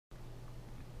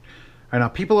All right, now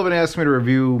people have been asking me to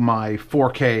review my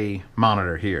 4K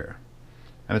monitor here.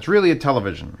 And it's really a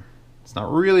television. It's not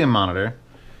really a monitor.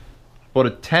 But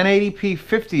a 1080p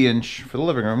 50-inch for the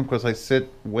living room because I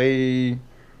sit way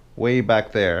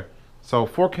back there. So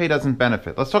 4K doesn't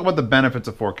benefit. Let's talk about the benefits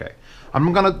of 4K.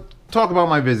 I'm going to talk about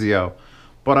my Vizio,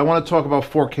 but I want to talk about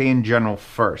 4K in general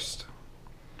first.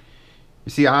 You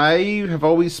see, I have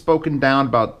always spoken down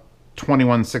about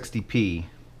 2160p.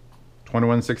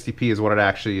 2160p is what it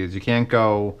actually is. You can't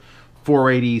go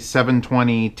 480,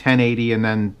 720, 1080, and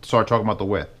then start talking about the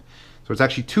width. So it's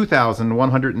actually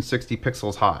 2160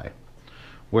 pixels high,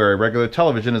 where a regular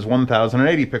television is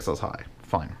 1080 pixels high.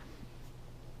 Fine.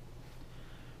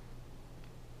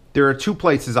 There are two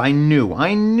places I knew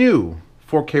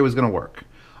 4K was going to work.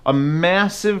 A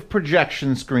massive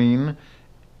projection screen,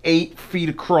 8 feet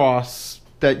across,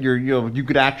 that you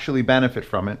could actually benefit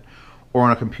from it, or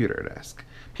on a computer desk.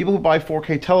 People who buy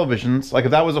 4K televisions, like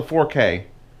if that was a 4K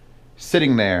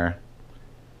sitting there,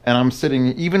 and I'm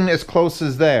sitting even as close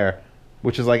as there,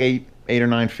 which is like 8 or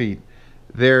 9 feet,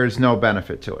 there's no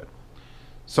benefit to it.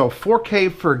 So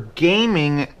 4K for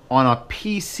gaming on a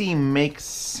PC makes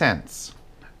sense.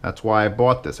 That's why I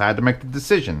bought this. I had to make the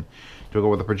decision. Do I go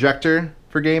with a projector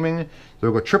for gaming? Do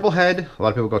I go triple head? A lot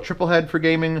of people go triple head for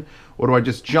gaming. Or do I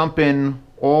just jump in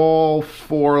all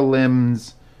 4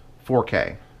 limbs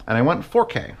 4K? And I went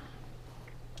 4K.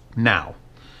 Now,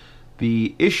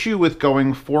 the issue with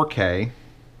going 4K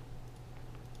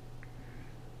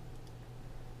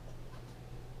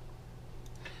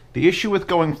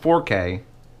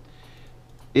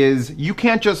is you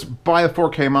can't just buy a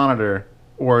 4K monitor,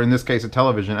 or in this case a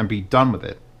television, and be done with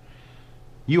it.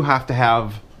 You have to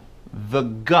have the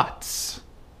guts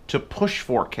to push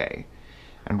 4K.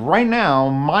 And right now,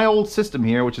 my old system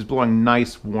here, which is blowing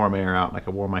nice warm air out, and I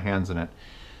can warm my hands in it,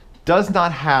 does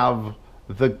not have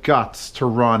the guts to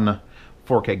run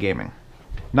 4K gaming.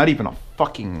 Not even a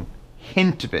fucking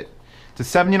hint of it. It's a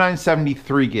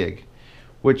 7973 gig,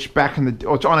 which back in the,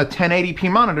 which on a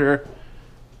 1080p monitor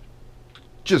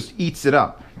just eats it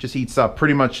up. Just eats up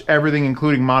pretty much everything,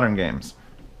 including modern games.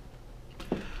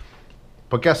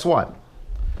 But guess what?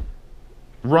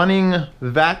 Running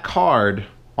that card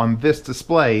on this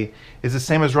display is the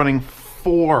same as running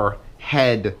 4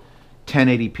 head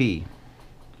 1080p.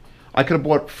 I could have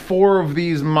bought 4 of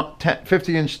these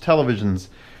 50-inch televisions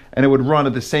and it would run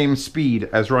at the same speed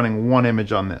as running 1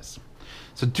 image on this.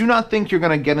 So do not think you're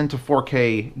going to get into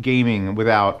 4K gaming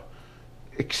without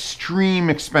extreme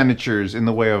expenditures in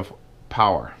the way of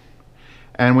power.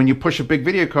 And when you push a big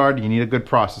video card, you need a good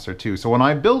processor too. So when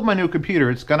I build my new computer,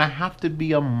 it's going to have to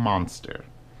be a monster.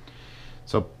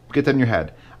 So get that in your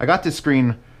head. I got this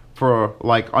screen for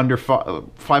like under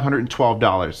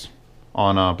 $512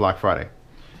 on Black Friday.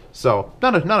 So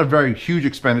not a very huge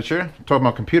expenditure. I'm talking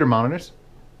about computer monitors.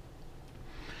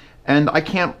 And I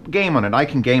can't game on it. I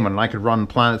can game on it. I could run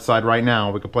PlanetSide right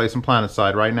now. We could play some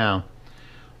PlanetSide right now.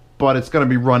 But it's going to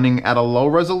be running at a low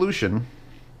resolution.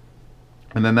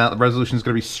 And then that resolution is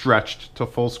going to be stretched to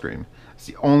full screen. It's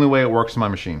the only way it works in my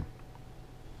machine.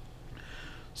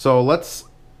 So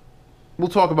we'll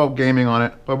talk about gaming on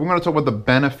it, but we're going to talk about the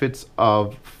benefits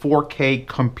of 4K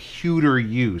computer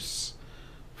use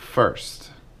first.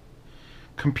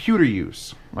 Computer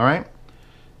use, all right?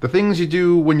 The things you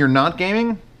do when you're not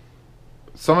gaming,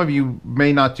 some of you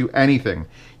may not do anything.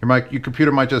 Your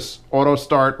computer might just auto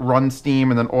start, run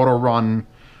Steam, and then auto run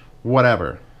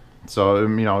whatever. So,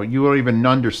 you don't even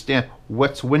understand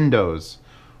what's Windows.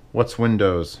 What's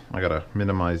Windows? I gotta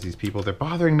minimize these people. They're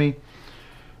bothering me.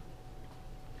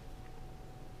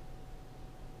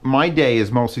 My day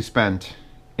is mostly spent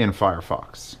in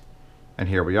Firefox. And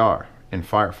here we are in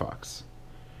Firefox.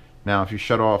 Now, if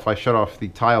I shut off the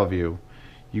tile view,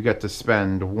 you get to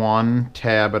spend 1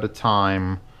 tab at a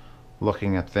time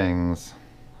looking at things.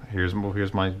 Here's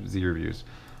my Z reviews.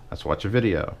 Let's watch a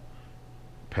video.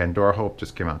 Pandora Hope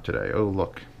just came out today. Oh,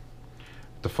 look.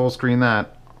 To full screen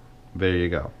that, there you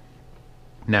go.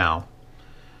 Now,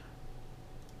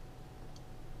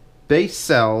 they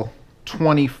sell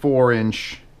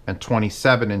 24-inch and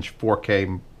 27-inch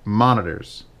 4K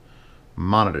monitors.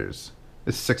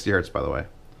 This is 60 hertz, by the way.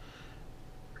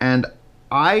 And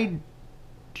I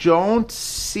don't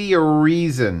see a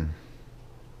reason.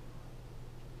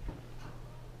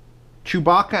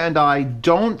 Chewbacca and I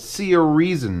don't see a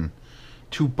reason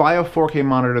to buy a 4K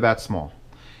monitor that small.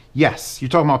 Yes, you're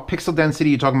talking about pixel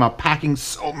density, you're talking about packing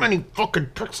so many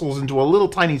fucking pixels into a little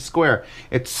tiny square.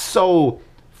 It's so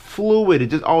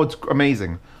fluid, it's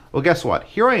amazing. Well, guess what?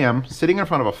 Here I am, sitting in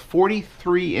front of a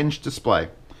 43-inch display,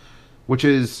 which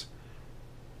is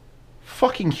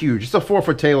fucking huge. It's a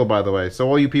 4-foot table, by the way. So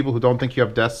all you people who don't think you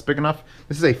have desks big enough,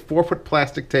 this is a 4-foot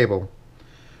plastic table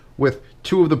with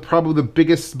two of the probably the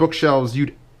biggest bookshelves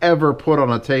you'd ever put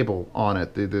on a table on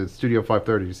it, the Studio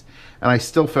 530s. And I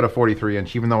still fit a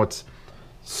 43-inch, even though it's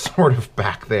sort of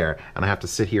back there, and I have to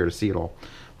sit here to see it all.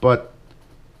 But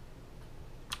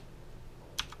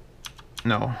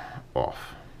no, off.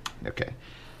 Okay.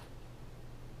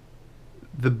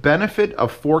 The benefit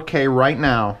of 4K right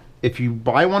now, if you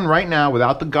buy one right now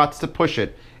without the guts to push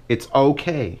it, it's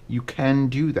okay. You can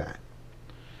do that.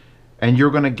 And you're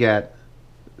going to get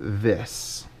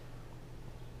this.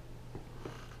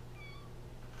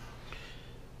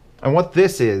 And what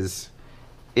this is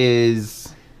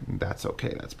that's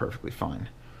okay. That's perfectly fine.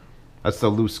 That's the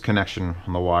loose connection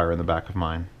on the wire in the back of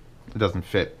mine. It doesn't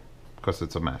fit because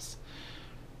it's a mess.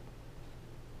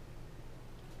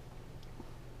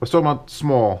 Let's talk about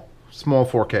small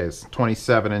 4Ks,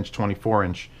 27-inch,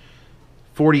 24-inch,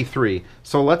 43.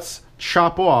 So let's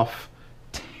chop off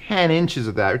 10 inches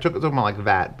of that. We're talking about like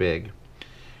that big.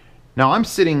 Now I'm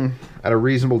sitting at a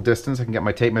reasonable distance. I can get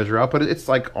my tape measure out, but it's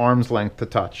like arm's length to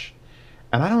touch.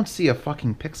 And I don't see a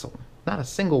fucking pixel. Not a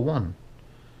single one.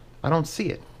 I don't see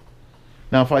it.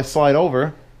 Now if I slide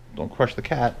over, don't crush the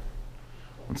cat.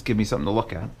 Let's give me something to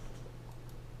look at.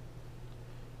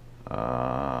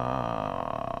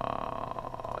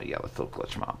 Yeah, let's look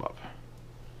glitch mob up.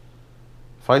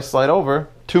 If I slide over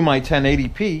to my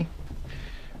 1080p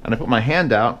and I put my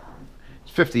hand out,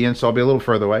 it's 50 inch, so I'll be a little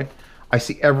further away. I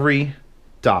see every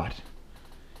dot.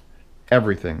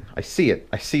 Everything. I see it.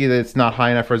 I see that it's not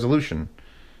high enough resolution.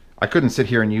 I couldn't sit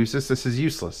here and use this. This is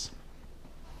useless.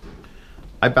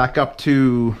 I back up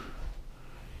to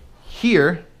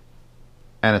here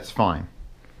and it's fine.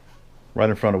 Right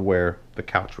in front of where the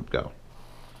couch would go.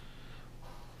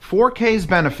 4K's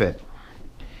benefit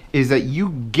is that you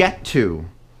get to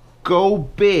go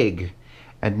big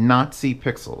and not see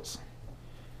pixels.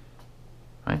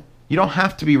 Right? You don't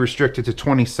have to be restricted to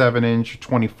 27-inch,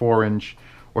 24-inch,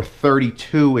 or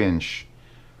 32-inch.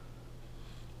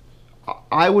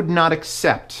 I would not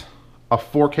accept a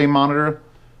 4K monitor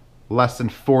less than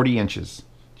 40 inches.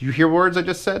 Did you hear words I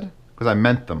just said? Because I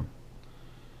meant them.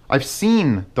 I've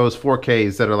seen those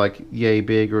 4Ks that are like yay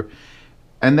big,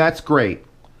 and that's great.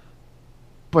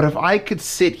 But if I could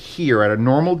sit here at a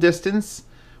normal distance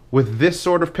with this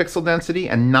sort of pixel density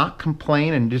and not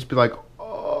complain and just be like,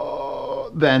 oh,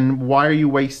 then why are you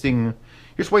wasting, you're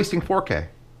just wasting 4K.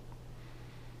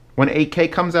 When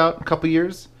 8K comes out in a couple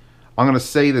years, I'm going to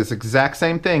say this exact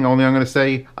same thing, only I'm going to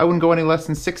say I wouldn't go any less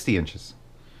than 60 inches.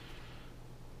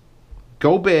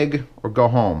 Go big or go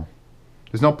home.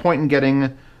 There's no point in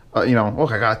getting, you know,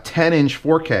 look, I got a 10-inch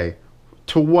 4K.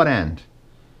 To what end?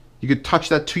 You could touch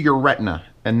that to your retina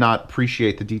and not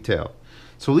appreciate the detail.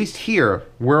 So at least here,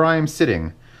 where I am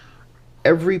sitting,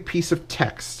 every piece of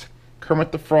text,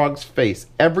 Kermit the Frog's face,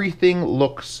 everything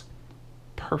looks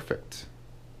perfect.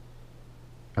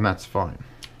 And that's fine.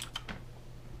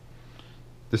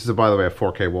 This is, by the way, a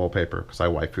 4K wallpaper because I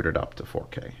waifued it up to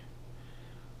 4K.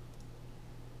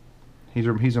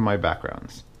 These are my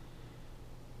backgrounds.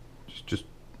 Just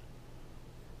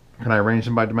can I arrange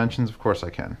them by dimensions? Of course I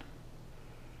can.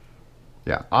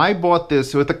 Yeah, I bought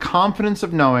this with the confidence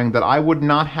of knowing that I would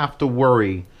not have to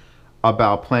worry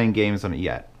about playing games on it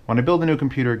yet. When I build a new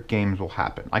computer, games will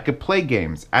happen. I could play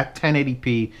games at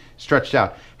 1080p stretched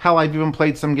out. Hell, I've even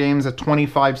played some games at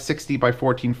 2560 by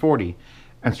 1440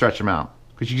 and stretch them out.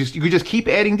 Because you could just keep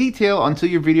adding detail until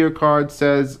your video card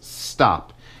says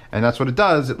stop. And that's what it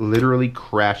does. It literally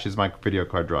crashes my video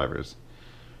card drivers.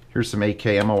 Here's some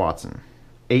 8K Emma Watson.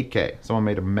 8K. Someone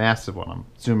made a massive one. I'm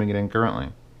zooming it in currently.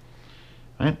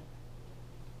 Right?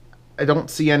 I don't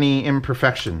see any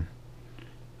imperfection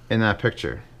in that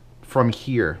picture. From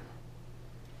here.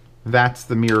 That's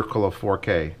the miracle of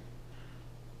 4K.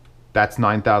 That's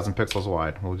 9,000 pixels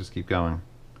wide. We'll just keep going.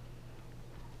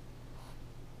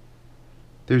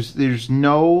 There's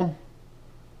no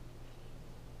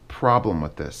problem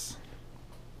with this.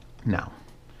 Now,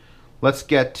 let's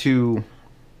get to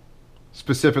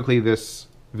specifically this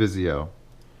Vizio.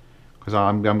 Because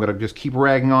I'm going to just keep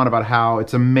ragging on about how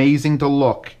it's amazing to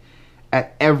look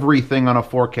at everything on a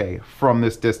 4K from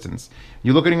this distance.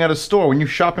 You're looking at a store. When you're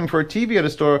shopping for a TV at a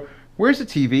store, where's the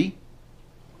TV?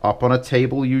 Up on a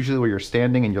table, usually, where you're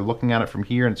standing and you're looking at it from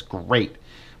here, and it's great.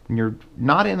 When you're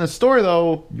not in the store,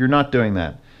 though, you're not doing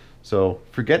that. So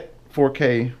forget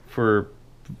 4K for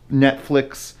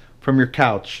Netflix from your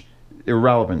couch.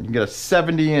 Irrelevant. You can get a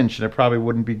 70-inch, and it probably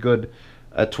wouldn't be good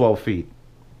at 12 feet.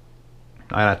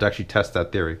 I'd have to actually test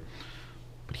that theory.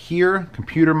 But here,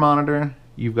 computer monitor,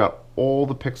 you've got all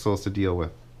the pixels to deal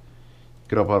with.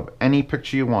 You can upload any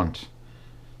picture you want.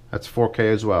 That's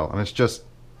 4K as well. And it's just...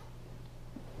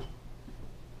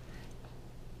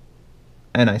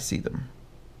 And I see them.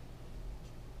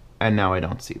 And now I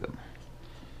don't see them.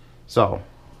 So,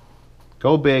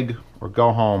 go big or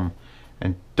go home.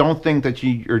 And don't think that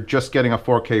you're just getting a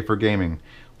 4K for gaming.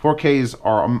 4Ks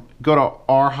are... Go to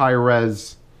our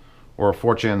high-res or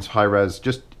 4chan's high-res.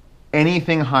 Just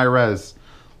anything high-res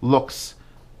looks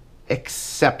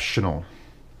exceptional.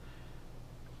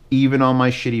 Even on my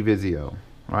shitty Vizio.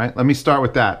 Alright, let me start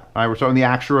with that. Alright, we're starting the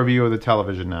actual review of the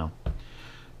television now.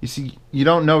 You see, you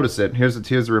don't notice it. Here's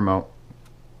the remote.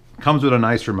 Comes with a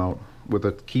nice remote with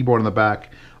a keyboard in the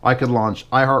back. I could launch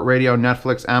iHeartRadio,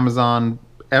 Netflix, Amazon.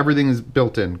 Everything is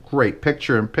built in. Great.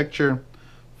 Picture in picture.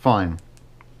 Fine.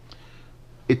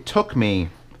 It took me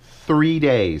 3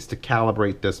 days to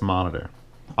calibrate this monitor.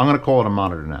 I'm going to call it a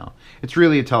monitor now. It's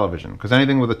really a television because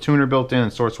anything with a tuner built in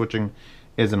and source switching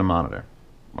isn't a monitor,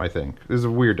 I think. This is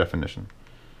a weird definition.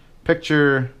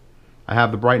 Picture. I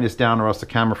have the brightness down or else the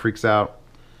camera freaks out.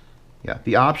 Yeah,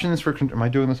 the options for... Am I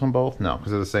doing this on both? No,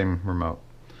 because they're the same remote.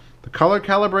 The color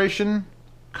calibration,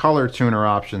 color tuner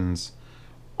options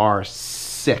are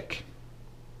sick.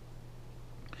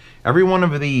 Every one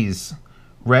of these,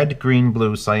 red, green,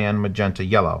 blue, cyan, magenta,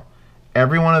 yellow,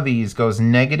 every one of these goes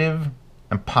negative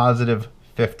and positive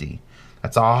 50.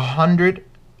 That's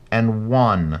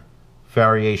 101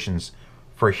 variations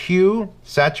for hue,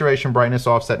 saturation, brightness,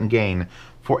 offset, and gain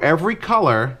for every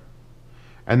color,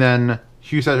 and then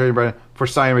hue, saturation, brightness for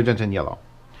cyan, magenta, and yellow.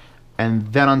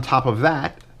 And then on top of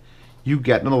that, you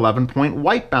get an 11-point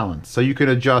white balance. So you can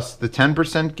adjust the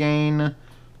 10% gain,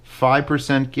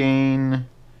 5% gain.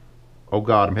 Oh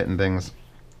God, I'm hitting things.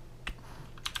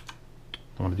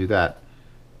 Don't want to do that.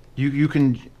 You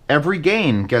can, every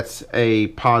gain gets a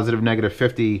positive, negative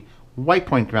 50 white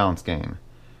point balance gain,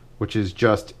 which is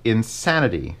just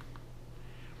insanity.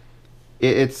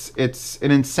 It's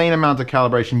an insane amount of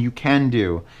calibration you can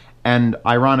do, and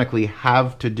ironically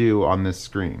have to do on this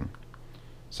screen.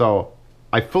 So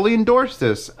I fully endorse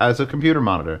this as a computer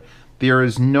monitor. There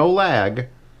is no lag.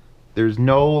 There's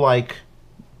no, like...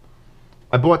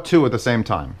 I bought two at the same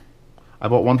time. I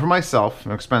bought one for myself,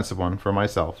 an expensive one for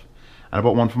myself, and I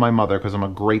bought one for my mother because I'm a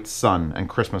great son and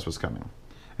Christmas was coming.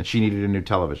 And she needed a new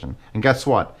television. And guess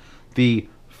what? The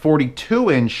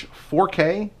 42-inch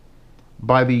 4K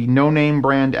by the no-name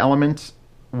brand Element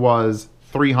was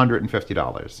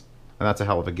 $350. And that's a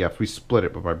hell of a gift. We split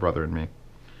it with my brother and me.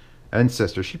 And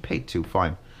sister. She paid too,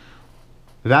 fine.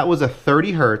 That was a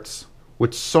 30 hertz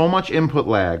with so much input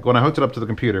lag when I hooked it up to the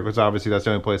computer, because obviously that's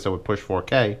the only place I would push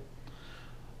 4K,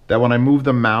 that when I moved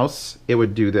the mouse, it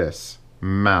would do this.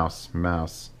 Mouse,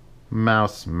 mouse,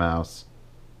 mouse, mouse,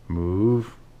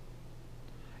 move.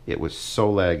 It was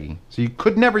so laggy. So you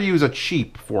could never use a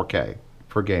cheap 4K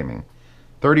for gaming.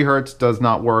 30 hertz does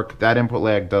not work. That input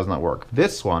lag does not work.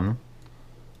 This one,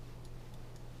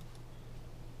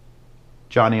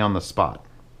 Johnny on the spot.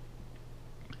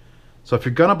 So if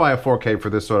you're gonna buy a 4K for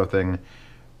this sort of thing,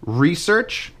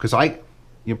 research, because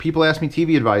people ask me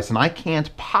TV advice and I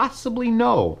can't possibly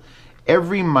know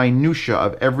every minutia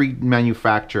of every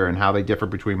manufacturer and how they differ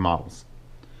between models.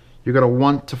 You're gonna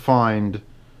want to find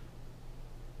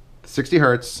 60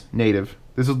 hertz native.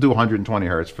 This will do 120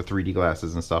 hertz for 3D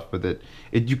glasses and stuff, but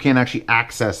you can't actually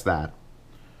access that.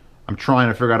 I'm trying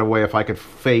to figure out a way if I could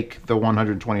fake the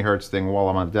 120 hertz thing while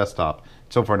I'm on the desktop.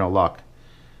 So far, no luck.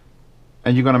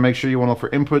 And you're going to make sure you want to look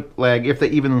for input lag if they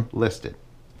even list it.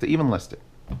 If they even list it.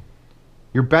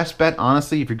 Your best bet,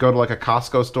 honestly, if you go to like a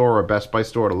Costco store or a Best Buy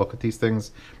store to look at these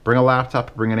things, bring a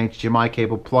laptop, bring an HDMI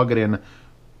cable, plug it in,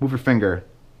 move your finger,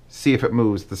 see if it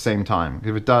moves at the same time.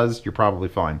 If it does, you're probably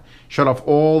fine. Shut off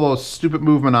all those stupid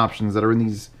movement options that are in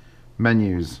these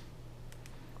menus.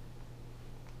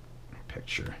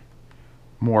 Picture.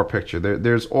 More picture.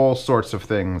 There's all sorts of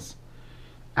things.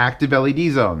 Active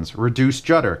LED zones, reduced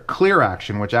judder, clear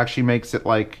action, which actually makes it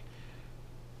like...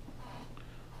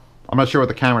 I'm not sure what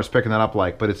the camera's picking that up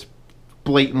like, but it's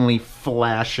blatantly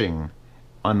flashing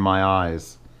on my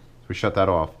eyes. So we shut that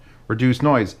off. Reduced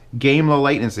noise, game low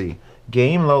latency.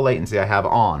 Game low latency I have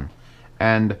on.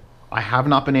 And I have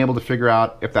not been able to figure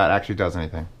out if that actually does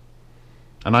anything.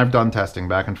 And I've done testing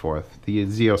back and forth. The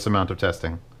Zeos amount of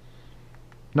testing.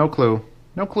 No clue.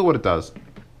 No clue what it does.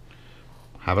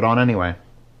 Have it on anyway.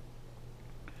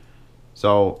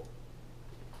 So,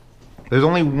 there's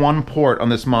only one port on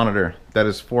this monitor that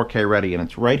is 4K ready, and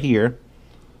it's right here.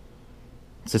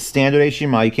 It's a standard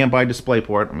HDMI. You can't buy a display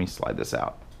port. Let me slide this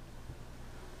out.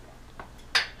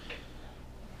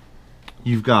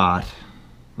 You've got,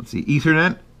 let's see,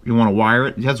 Ethernet. You want to wire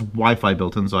it. It has Wi-Fi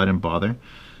built in, so I didn't bother.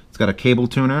 It's got a cable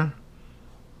tuner,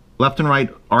 left and right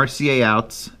RCA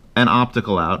outs and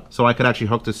optical out, so I could actually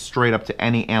hook this straight up to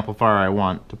any amplifier I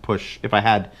want to push if I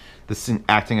had this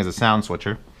acting as a sound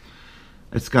switcher.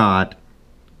 It's got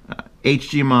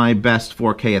HDMI best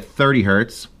 4K at 30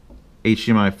 Hertz,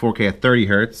 HDMI 4K at 30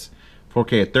 Hertz,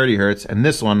 4K at 30 Hertz, and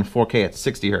this one 4K at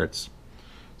 60 Hertz.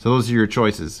 So those are your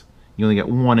choices. You only get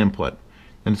one input.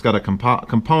 Then it's got a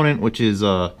component which is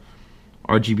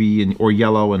RGB or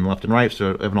yellow and left and right,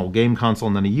 so I have an old game console,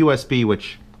 and then a USB,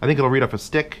 which I think it'll read off a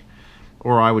stick,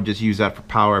 or I would just use that for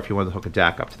power if you wanted to hook a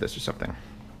jack up to this or something.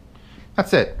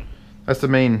 That's it. That's the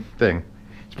main thing.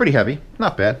 It's pretty heavy,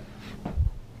 not bad.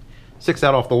 6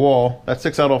 out off the wall. That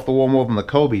 6 out off the wall more than the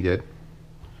Kobe did.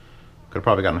 Could have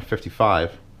probably gotten a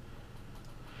 55.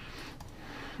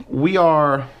 We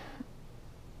are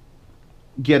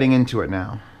getting into it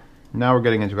now. Now we're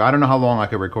getting into it. I don't know how long I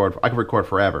could record. I could record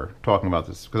forever talking about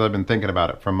this because I've been thinking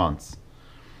about it for months.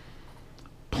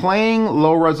 Playing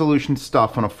low resolution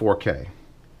stuff on a 4K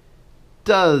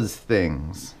does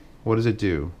things. What does it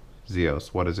do? Zeos,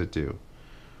 what does it do?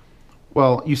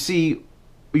 Well, you see,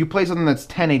 you play something that's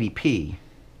 1080p,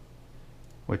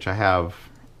 which I have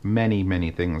many,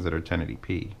 many things that are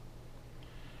 1080p.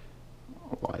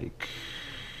 Like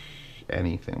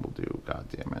anything will do, god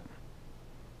damn it.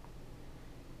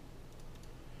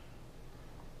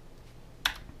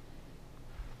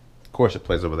 Of course it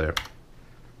plays over there.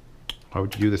 Why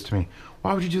would you do this to me?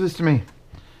 Why would you do this to me?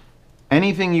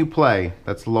 Anything you play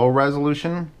that's low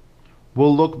resolution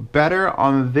will look better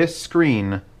on this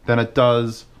screen than it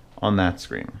does on that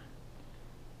screen.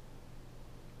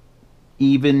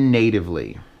 Even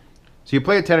natively. So you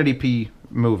play a 1080p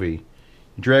movie,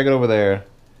 you drag it over there,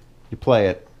 you play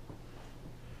it.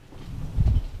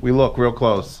 We look real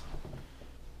close.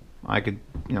 I could,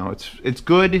 you know, it's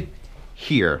good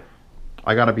here.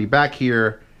 I gotta be back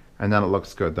here, and then it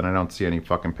looks good. Then I don't see any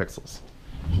fucking pixels.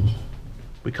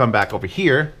 We come back over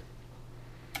here,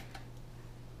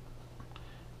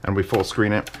 and we full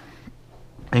screen it.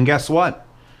 And guess what?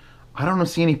 I don't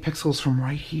see any pixels from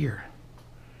right here.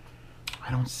 I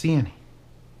don't see any.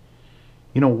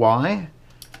 You know why?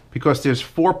 Because there's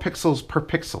 4 pixels per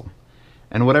pixel.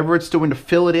 And whatever it's doing to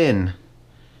fill it in,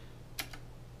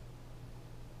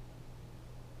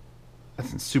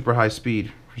 that's in super high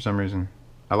speed for some reason.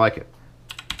 I like it.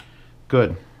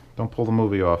 Good. Don't pull the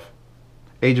movie off.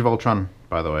 Age of Ultron,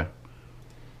 by the way.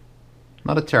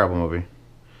 Not a terrible movie.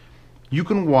 You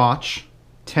can watch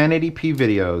 1080p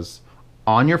videos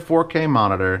on your 4K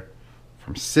monitor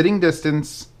from sitting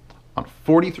distance on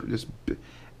 43.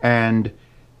 And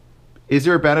is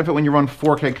there a benefit when you run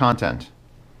 4K content?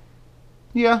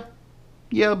 Yeah.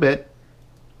 Yeah, a bit.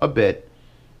 A bit.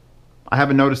 I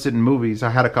haven't noticed it in movies.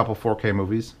 I had a couple 4K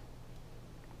movies.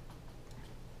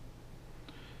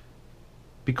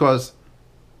 Because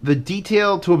the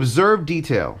detail, to observe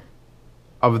detail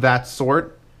of that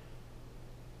sort,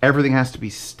 everything has to be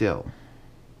still.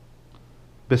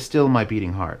 But still my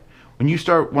beating heart. When you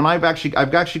start, when I've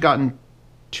actually gotten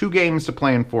 2 games to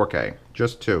play in 4K.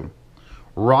 Just 2.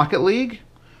 Rocket League,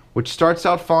 which starts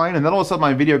out fine, and then all of a sudden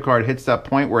my video card hits that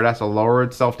point where it has to lower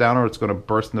itself down or it's going to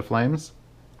burst into flames.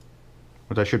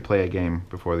 Which I should play a game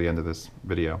before the end of this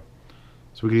video.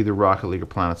 So we could either Rocket League or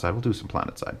PlanetSide. We'll do some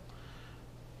PlanetSide.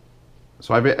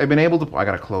 So I've been able to... I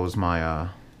gotta close my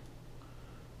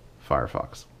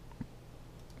Firefox.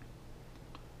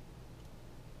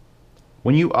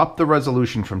 When you up the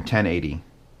resolution from 1080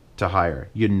 to higher,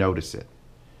 you notice it.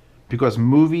 Because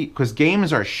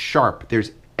games are sharp.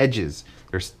 There's edges.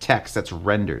 There's text that's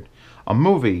rendered. A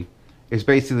movie is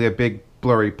basically a big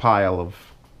blurry pile of,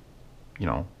 you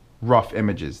know, rough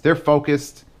images. They're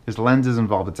focused. There's lenses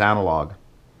involved. It's analog.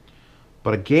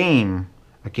 But a game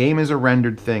is a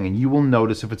rendered thing, and you will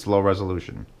notice if it's low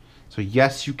resolution. So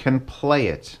yes, you can play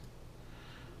it.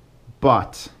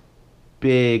 But,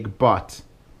 big but,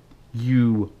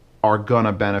 you are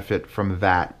gonna benefit from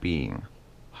that being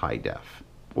high def.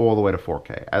 All the way to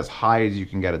 4K. As high as you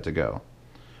can get it to go.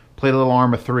 Played a little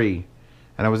Arma 3,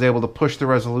 and I was able to push the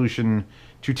resolution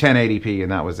to 1080p,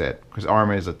 and that was it. Because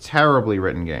Arma is a terribly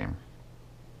written game.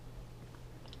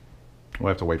 We'll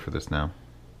have to wait for this now.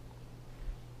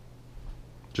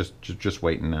 Just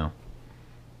waiting now.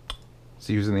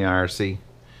 See who's in the IRC.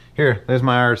 Here, there's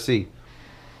my IRC.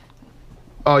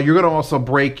 You're gonna also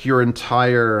break your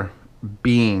entire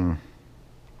being.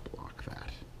 Block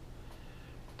that.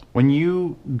 When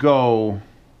you go,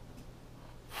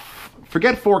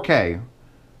 forget 4K.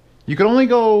 You can only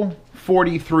go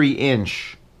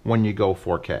 43-inch when you go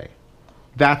 4K.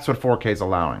 That's what 4K is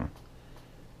allowing.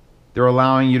 They're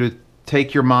allowing you to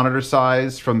take your monitor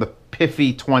size from the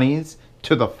piffy 20s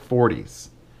to the 40s.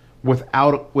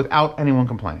 without anyone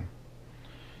complaining.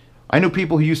 I knew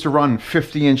people who used to run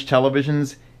 50-inch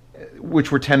televisions,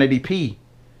 which were 1080p,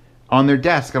 on their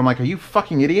desk. And I'm like, are you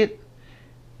fucking idiot?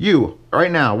 You,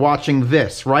 right now, watching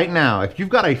this, right now, if you've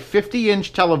got a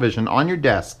 50-inch television on your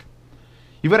desk,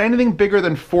 you've got anything bigger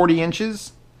than 40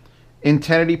 inches in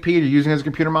 1080p you're using as a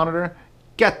computer monitor,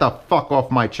 get the fuck off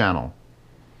my channel.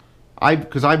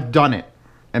 Because I've done it,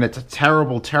 and it's a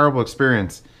terrible, terrible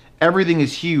experience. Everything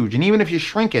is huge, and even if you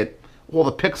shrink it, well,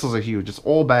 the pixels are huge. It's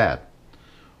all bad.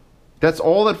 That's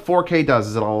all that 4K does,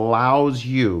 is it allows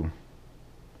you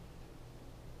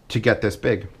to get this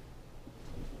big.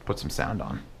 Put some sound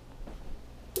on.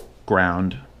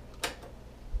 Ground.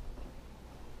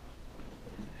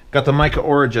 Got the mica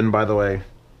origin, by the way,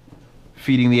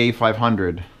 feeding the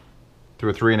A500 through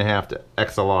a 3.5 to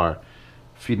XLR,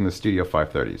 feeding the Studio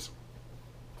 530s.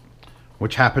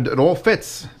 Which happened, it all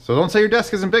fits. So don't say your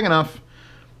desk isn't big enough.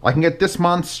 I can get this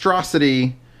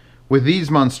monstrosity with these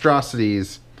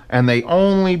monstrosities, and they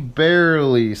only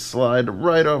barely slide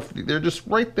right off. They're just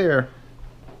right there.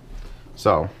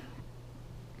 So.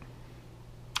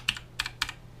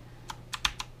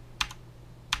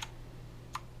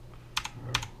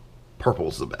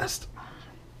 Purple's the best.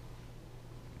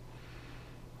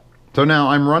 So now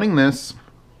I'm running this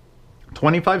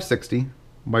 2560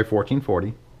 by 1440.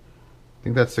 I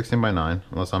think that's 16 by 9,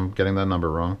 unless I'm getting that number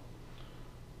wrong.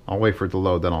 I'll wait for it to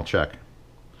load, then I'll check.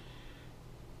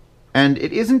 And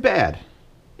it isn't bad.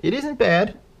 It isn't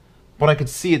bad, but I could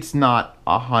see it's not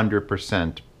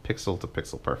 100% pixel to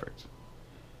pixel perfect.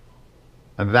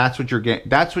 And that's what you're getting.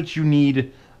 That's what you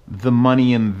need the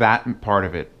money in that part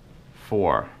of it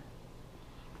for.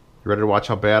 You ready to watch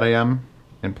how bad I am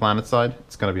in PlanetSide?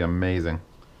 It's going to be amazing.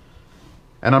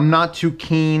 And I'm not too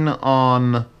keen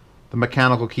on the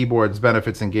mechanical keyboard's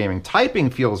benefits in gaming.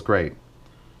 Typing feels great.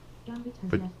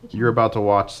 But you're about to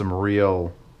watch some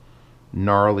real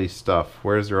gnarly stuff.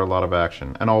 Where's there a lot of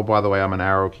action? And oh, by the way, I'm an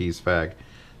arrow keys fag.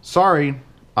 Sorry,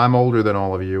 I'm older than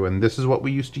all of you, and this is what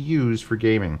we used to use for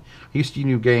gaming. I used to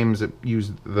use games that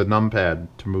used the numpad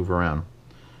to move around.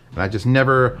 And I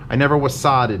never was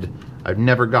sodded. I've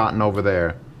never gotten over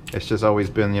there. It's just always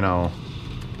been, you know,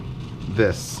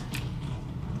 this.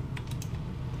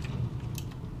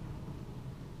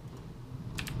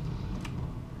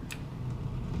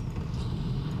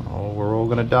 Oh, we're all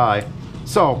gonna die.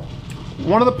 So,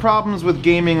 one of the problems with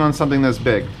gaming on something this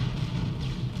big,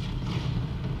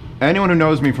 anyone who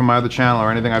knows me from my other channel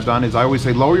or anything I've done, is I always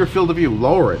say, lower your field of view,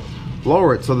 lower it.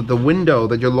 Lower it so that the window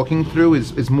that you're looking through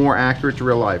is more accurate to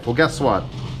real life. Well, guess what?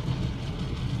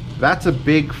 That's a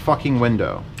big fucking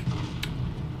window.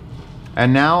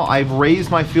 And now I've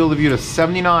raised my field of view to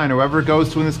 79, or whatever it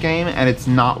goes to in this game, and it's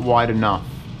not wide enough.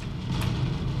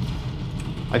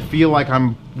 I feel like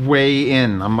I'm way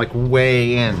in. I'm like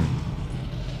way in.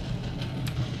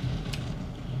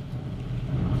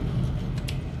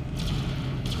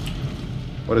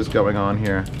 What is going on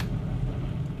here?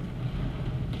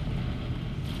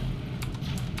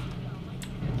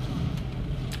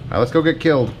 Alright, let's go get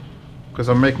killed. Because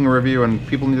I'm making a review and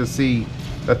people need to see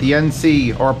that the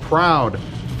NC are a proud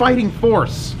fighting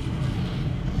force.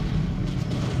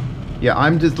 Yeah,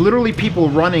 I'm just literally people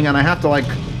running and I have to like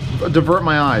divert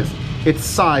my eyes. It's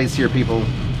size here, people.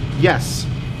 Yes,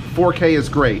 4K is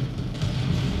great.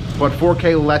 But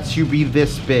 4K lets you be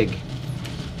this big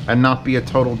and not be a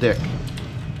total dick.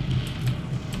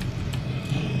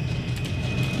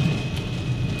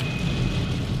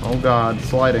 Oh god,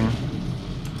 sliding.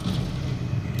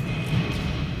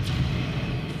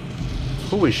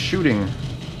 Who is shooting?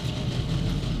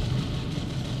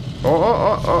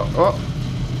 Oh.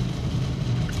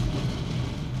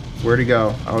 Where'd he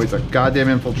go? Oh, he's a goddamn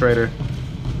infiltrator.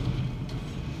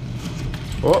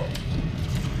 Oh.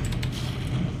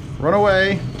 Run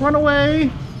away. Run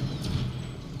away.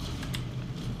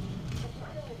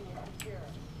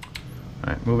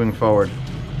 Alright, moving forward.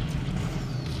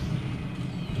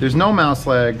 There's no mouse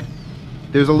lag.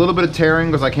 There's a little bit of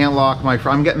tearing because I can't lock my...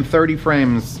 I'm getting 30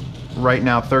 frames right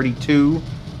now, 32.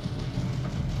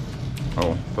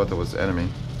 Oh, thought that was the enemy.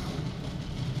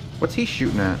 What's he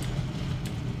shooting at?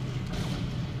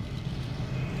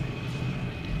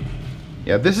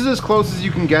 Yeah, this is as close as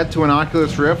you can get to an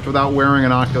Oculus Rift without wearing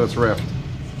an Oculus Rift.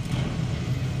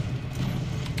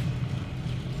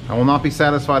 I will not be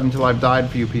satisfied until I've died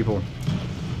for you people.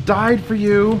 Died for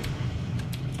you!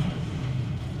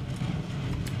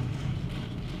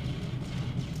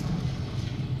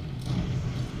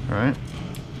 Alright.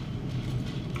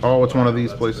 Oh, it's one of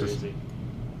these places. Crazy.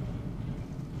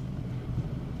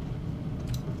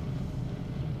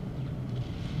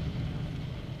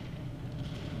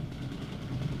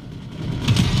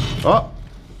 Oh!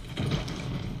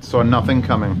 Saw nothing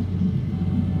coming.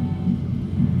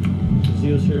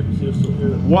 Zeos here. Zeos still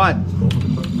here. What?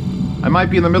 I might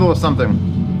be in the middle of something.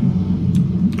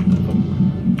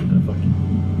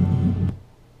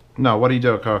 No, what are you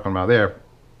talking about? There.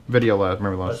 Video last.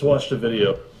 Remember I last. just watched a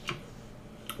video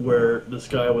where this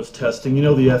guy was testing. You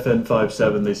know the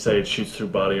FN57, they say it shoots through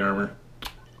body armor?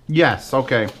 Yes,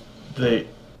 okay.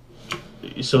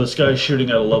 So this guy's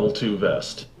shooting at a level 2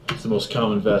 vest. It's the most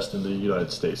common vest in the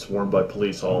United States, worn by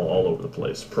police all over the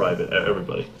place, private,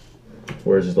 everybody.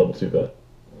 Where's his level 2 vest?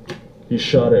 He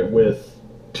shot it with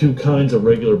 2 kinds of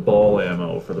regular ball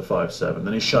ammo for the 5.7.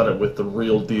 Then he shot it with the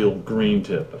real deal green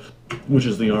tip, which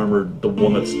is the armor, the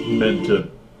one that's meant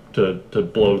to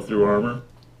blow through armor.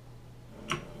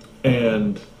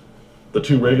 And the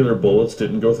 2 regular bullets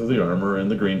didn't go through the armor,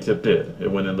 and the green tip did. It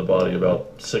went in the body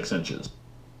about 6 inches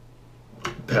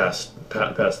past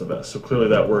the vest. So clearly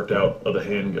that worked out of the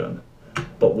handgun.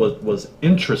 But what was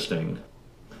interesting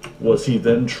was he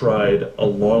then tried a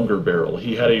longer barrel.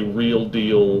 He had a real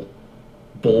deal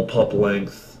bullpup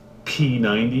length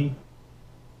P90,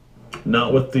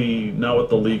 not with the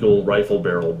legal rifle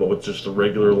barrel, but with just a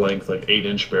regular length, like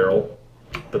 8-inch barrel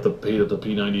that the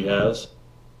P90 has.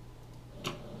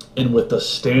 And with the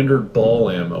standard ball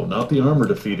ammo, not the armor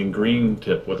defeating green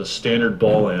tip, with a standard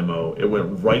ball ammo, it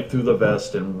went right through the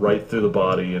vest and right through the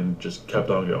body and just kept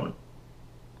on going.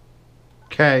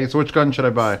 Okay, so which gun should I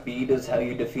buy? Speed is how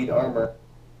you defeat armor.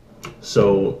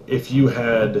 So if you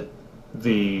had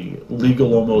the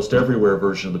legal almost everywhere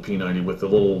version of the P90 with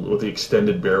the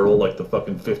extended barrel, like the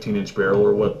fucking 15-inch barrel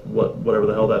or whatever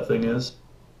the hell that thing is,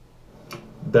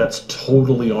 that's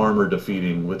totally armor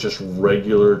defeating with just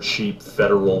regular cheap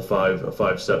federal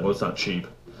 5.7. Well, it's not cheap,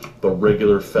 but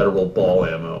regular federal ball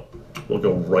ammo will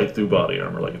go right through body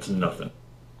armor like it's nothing.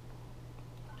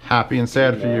 Happy and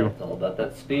sad for you. It's all about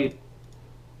that speed.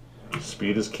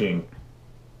 Speed is king.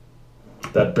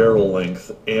 That barrel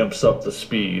length amps up the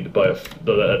speed by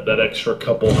that extra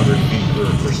couple hundred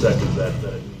feet per second that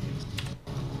it needs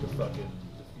to fucking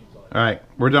defeat body. Alright,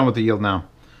 we're done with the yield now.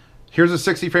 Here's a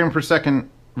 60 frame per second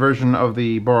version of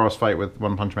the Boros fight with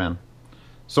One Punch Man.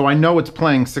 So I know it's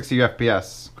playing 60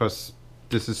 FPS, because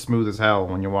this is smooth as hell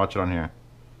when you watch it on here.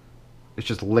 It's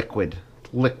just liquid.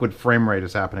 Liquid frame rate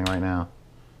is happening right now.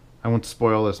 I won't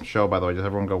spoil this show, by the way, just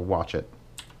everyone go watch it.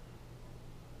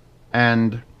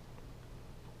 And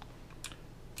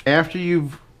after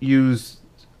you've used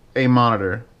a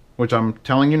monitor, which I'm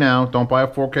telling you now, don't buy a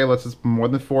 4K unless it's more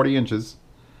than 40 inches.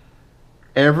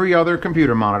 Every other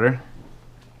computer monitor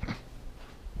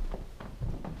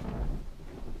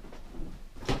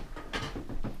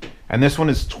and this one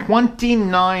is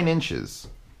 29 inches.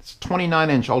 It's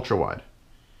 29-inch ultra wide.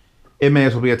 It may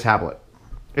as well be a tablet.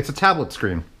 It's a tablet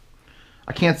screen.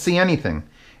 I can't see anything.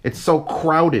 It's so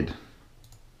crowded.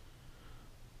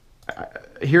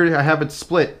 Here I have it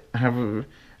split. And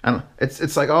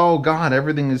it's like, oh god,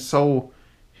 everything is so.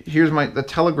 Here's the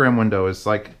Telegram window is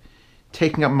like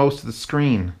taking up most of the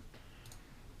screen.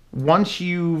 Once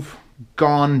you've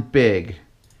gone big,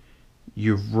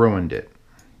 you've ruined it.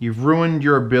 You've ruined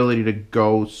your ability to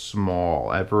go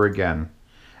small ever again.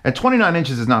 And 29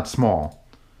 inches is not small.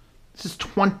 This is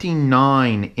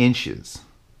 29 inches.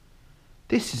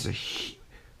 This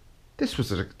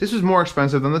was more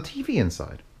expensive than the TV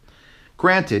inside.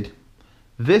 Granted,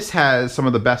 this has some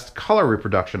of the best color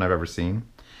reproduction I've ever seen.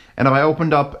 And if I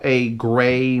opened up a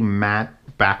gray matte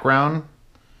background,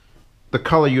 the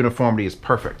color uniformity is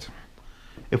perfect.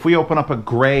 If we open up a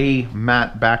gray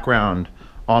matte background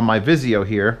on my Vizio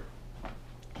here,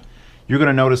 you're going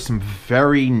to notice some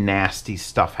very nasty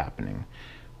stuff happening.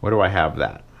 Where do I have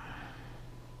that?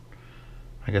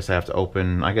 I guess I have to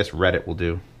open, I guess Reddit will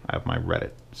do. I have my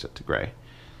Reddit set to gray.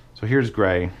 So here's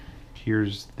gray.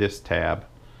 Here's this tab.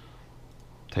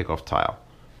 Take off tile.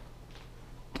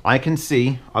 I can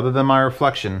see, other than my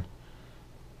reflection,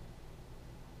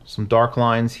 some dark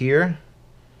lines here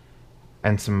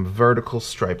and some vertical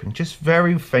striping, just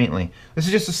very faintly. This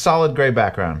is just a solid gray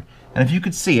background. And if you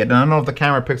could see it, and I don't know if the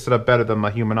camera picks it up better than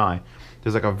my human eye,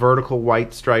 there's like a vertical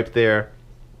white stripe there.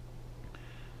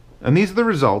 And these are the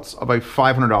results of a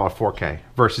 $500 4K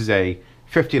versus a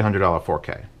 $1,500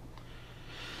 4K.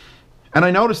 And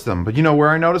I noticed them, but you know where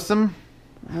I noticed them?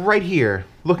 Right here,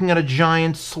 looking at a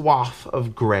giant swath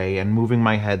of gray and moving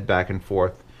my head back and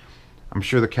forth. I'm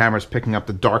sure the camera's picking up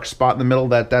the dark spot in the middle.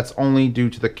 That's only due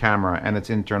to the camera and its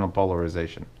internal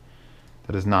polarization.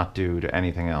 That is not due to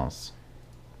anything else.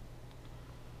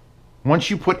 Once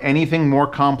you put anything more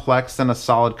complex than a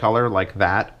solid color like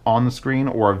that on the screen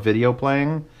or a video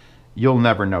playing, you'll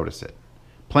never notice it.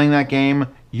 Playing that game,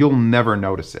 you'll never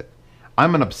notice it.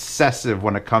 I'm an obsessive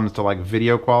when it comes to like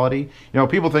video quality. You know,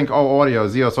 people think, oh, audio,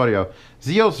 Zeos audio.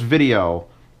 Zeos video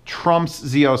trumps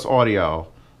Zeos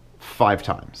audio 5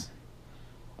 times.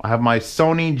 I have my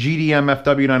Sony GDM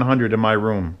FW900 in my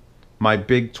room. My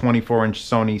big 24-inch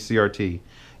Sony CRT.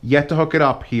 Yet to hook it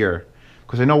up here.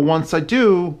 Because I know once I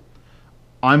do,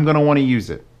 I'm going to want to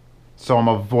use it. So I'm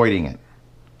avoiding it.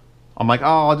 I'm like,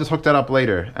 oh, I'll just hook that up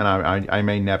later. And I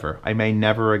may never. I may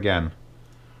never again.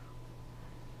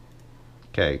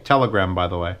 Okay, Telegram, by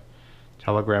the way.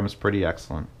 Telegram is pretty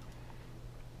excellent.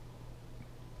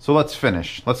 So let's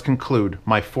finish. Let's conclude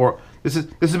my This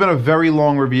has been a very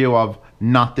long review of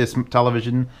not this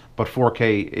television, but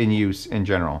 4K in use in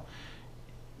general.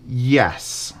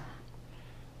 Yes.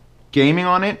 Gaming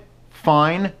on it,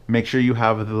 fine. Make sure you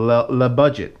have the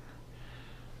budget,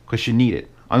 because you need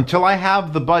it. Until I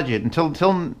have the budget, until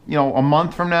you know, a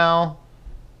month from now,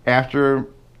 after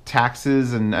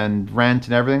taxes and rent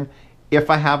and everything, if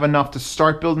I have enough to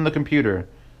start building the computer,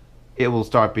 it will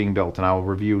start being built, and I will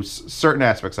review certain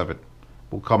aspects of it.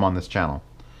 Will come on this channel.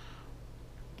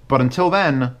 But until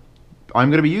then, I'm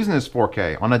going to be using this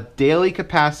 4K on a daily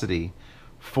capacity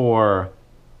for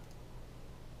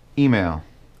email.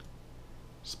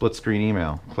 Split screen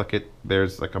email. Click it.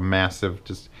 There's like a massive,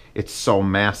 it's so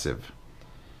massive.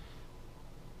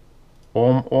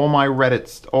 All my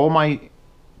Reddits, all my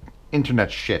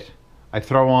internet shit. I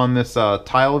throw on this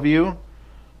tile view.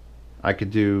 I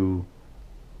could do,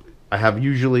 I have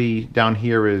usually down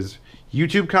here is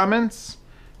YouTube comments,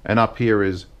 and up here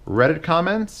is Reddit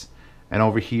comments, and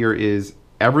over here is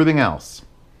everything else.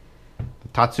 The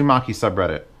Tatsumaki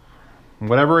subreddit.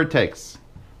 Whatever it takes.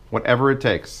 Whatever it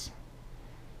takes.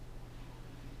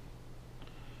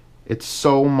 It's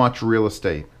so much real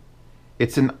estate.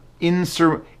 It's an it's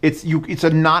a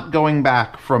not going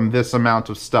back from this amount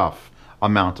of stuff. I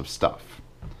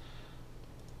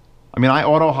mean, I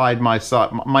auto hide my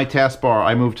taskbar.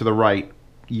 I moved to the right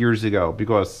years ago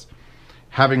because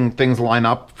having things line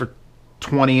up for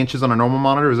 20 inches on a normal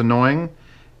monitor is annoying.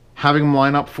 Having them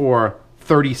line up for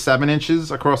 37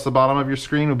 inches across the bottom of your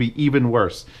screen would be even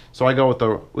worse. So I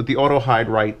go with the auto hide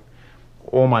right.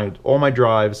 All my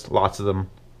drives, lots of them.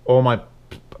 All my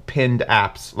pinned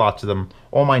apps, lots of them.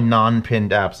 All my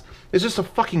non-pinned apps. It's just a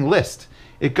fucking list.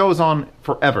 It goes on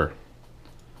forever.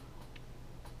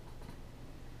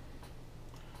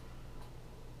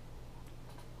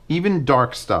 Even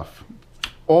dark stuff.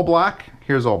 All black.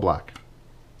 Here's all black.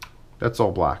 That's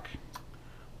all black.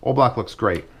 All black looks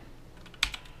great.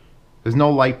 There's no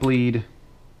light bleed.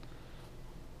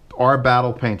 Our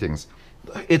battle paintings.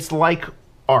 It's like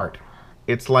art.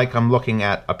 It's like I'm looking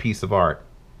at a piece of art.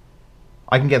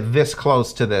 I can get this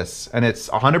close to this, and it's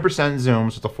 100% zoom,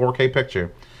 so it's a 4K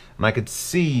picture, and I could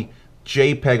see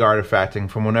JPEG artifacting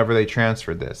from whenever they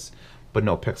transferred this, but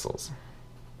no pixels.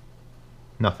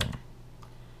 Nothing.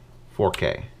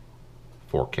 4K.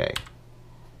 4K.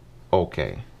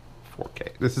 Okay.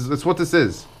 4K. That's what this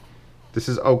is. This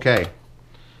is okay.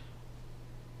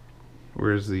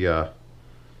 Where's the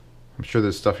I'm sure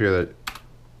there's stuff here that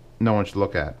no one should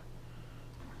look at.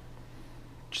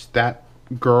 Just that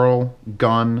girl,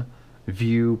 gun,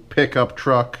 view, pickup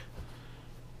truck.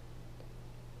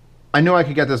 I knew I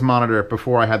could get this monitor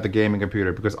before I had the gaming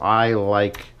computer because I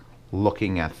like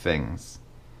looking at things.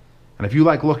 And if you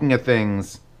like looking at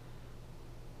things,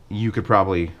 you could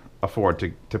probably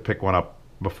afford to pick one up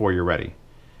before you're ready.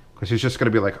 Because it's just going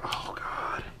to be like, oh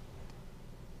God.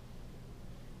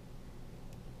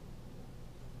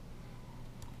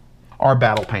 Our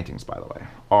battle paintings, by the way.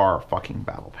 Our fucking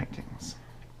battle paintings.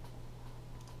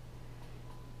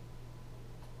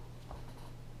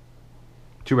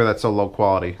 Too bad that's so low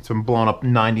quality. It's been blown up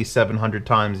 9,700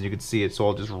 times and you can see it's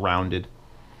all just rounded.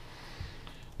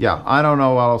 Yeah, I don't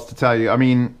know what else to tell you. I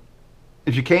mean,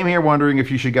 if you came here wondering if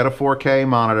you should get a 4K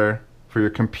monitor for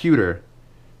your computer,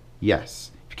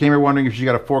 yes. If you came here wondering if you should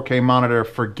get a 4K monitor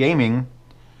for gaming,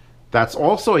 that's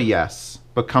also a yes,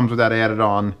 but comes with that added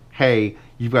on, hey,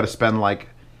 you've got to spend like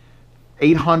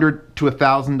 $800 to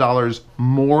 $1,000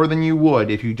 more than you would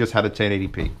if you just had a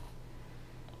 1080p.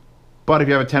 But if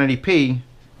you have a 1080p,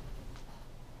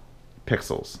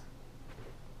 pixels.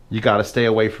 You got to stay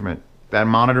away from it. That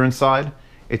monitor inside,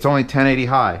 it's only 1080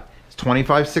 high. It's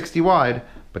 2560 wide,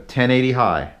 but 1080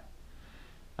 high.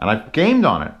 And I've gamed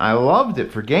on it. I loved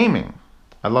it for gaming.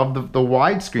 I love the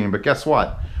widescreen, but guess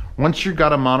what? Once you've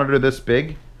got a monitor this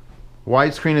big,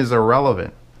 widescreen is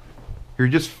irrelevant. You're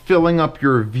just filling up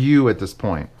your view at this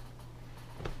point.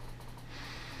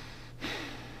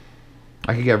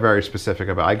 I could get very specific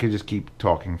about it. I could just keep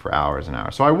talking for hours and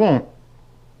hours. So I won't.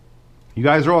 You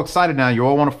guys are all excited now. You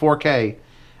all want a 4K.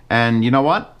 And you know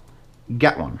what?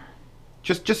 Get one.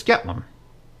 Just get one.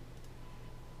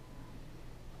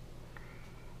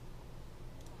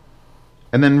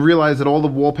 And then realize that all the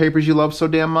wallpapers you love so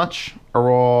damn much are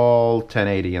all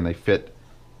 1080 and they fit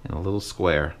in a little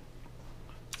square.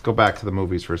 Let's go back to the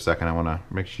movies for a second. I want to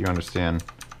make sure you understand.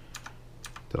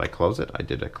 Did I close it? I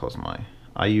did. I closed my...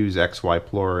 I use XY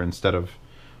Explorer instead of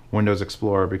Windows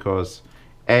Explorer because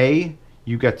A,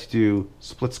 you get to do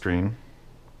split screen,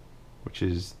 which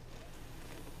is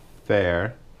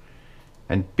there,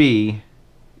 and B,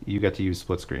 you get to use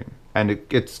split screen. And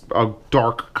it's a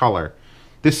dark color.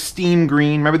 This Steam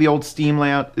green, remember the old Steam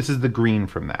layout? This is the green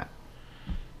from that.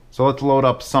 So let's load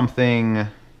up something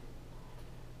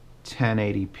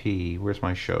 1080p. Where's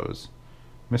my shows?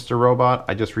 Mr. Robot,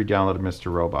 I just re-downloaded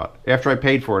Mr. Robot. After I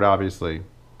paid for it, obviously,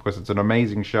 because it's an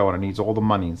amazing show and it needs all the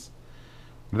monies.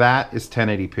 That is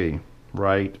 1080p,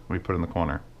 right? Let me put it in the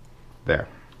corner. There.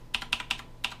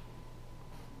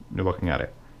 You're looking at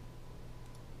it.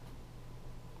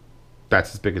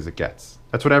 That's as big as it gets.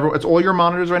 That's what it's all your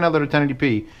monitors right now that are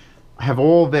 1080p have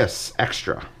all this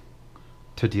extra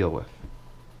to deal with.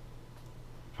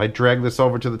 If I drag this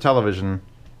over to the television,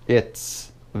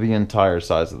 it's the entire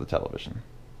size of the television.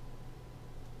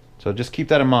 So just keep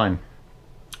that in mind.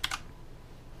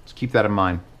 Just keep that in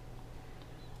mind.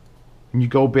 When you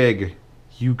go big,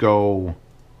 you go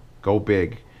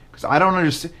big. Because I don't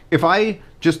understand. If I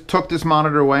just took this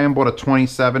monitor away and bought a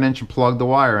 27-inch and plugged the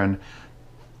wire in,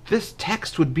 this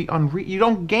text would be unreal. You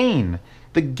don't gain.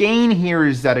 The gain here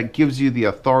is that it gives you the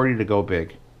authority to go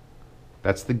big.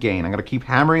 That's the gain. I'm going to keep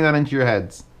hammering that into your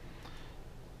heads.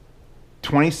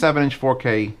 27-inch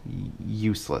 4K,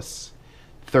 useless.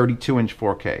 32-inch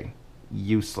 4K,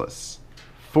 useless.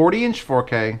 40-inch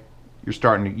 4K,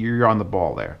 you're on the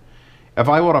ball there. If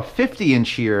I bought a 50-inch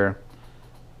here,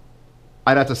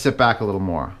 I'd have to sit back a little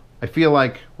more. I feel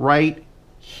like right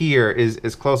here is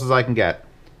as close as I can get.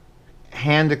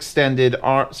 Hand extended,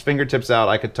 fingertips out,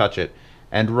 I could touch it.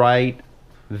 And right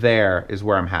there is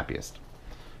where I'm happiest.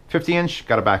 50-inch,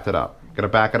 gotta back that up. Gotta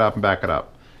back it up and back it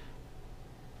up.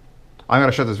 I'm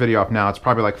gonna shut this video off now. It's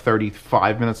probably like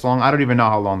 35 minutes long. I don't even know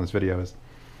how long this video is.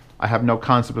 I have no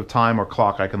concept of time or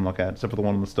clock I can look at, except for the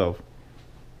one on the stove.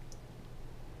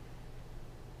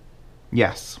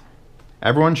 Yes.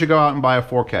 Everyone should go out and buy a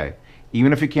 4K.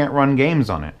 Even if you can't run games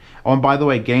on it. Oh, and by the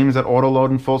way, games that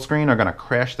auto-load in full screen are going to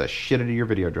crash the shit out of your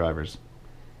video drivers.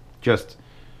 Just,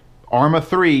 Arma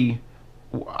 3,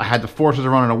 I had to force it to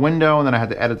run in a window, and then I had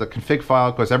to edit the config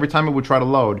file, because every time it would try to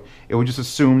load, it would just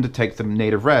assume to take the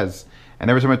native res. And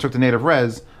every time I took the native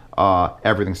res,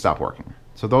 everything stopped working.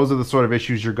 So those are the sort of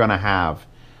issues you're going to have,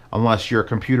 unless your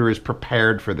computer is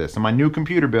prepared for this. In my new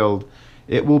computer build,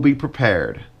 it will be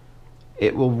prepared.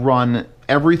 It will run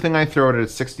everything I throw at it at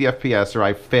 60 FPS or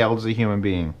I failed as a human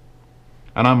being.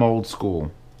 And I'm old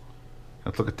school.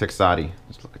 Let's look at Tixati.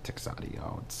 Let's look at Tixati.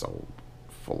 Oh, it's so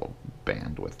full of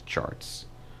bandwidth charts.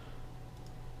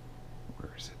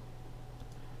 Where is it?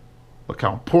 Look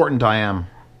how important I am.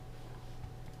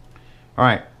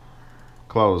 Alright.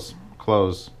 Close.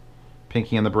 Close.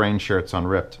 Pinky and the Brain shirts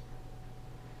unripped.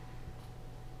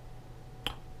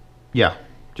 Yeah.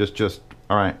 Just,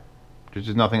 alright. There's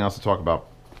just nothing else to talk about.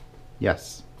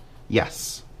 Yes.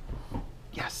 Yes.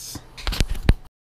 Yes.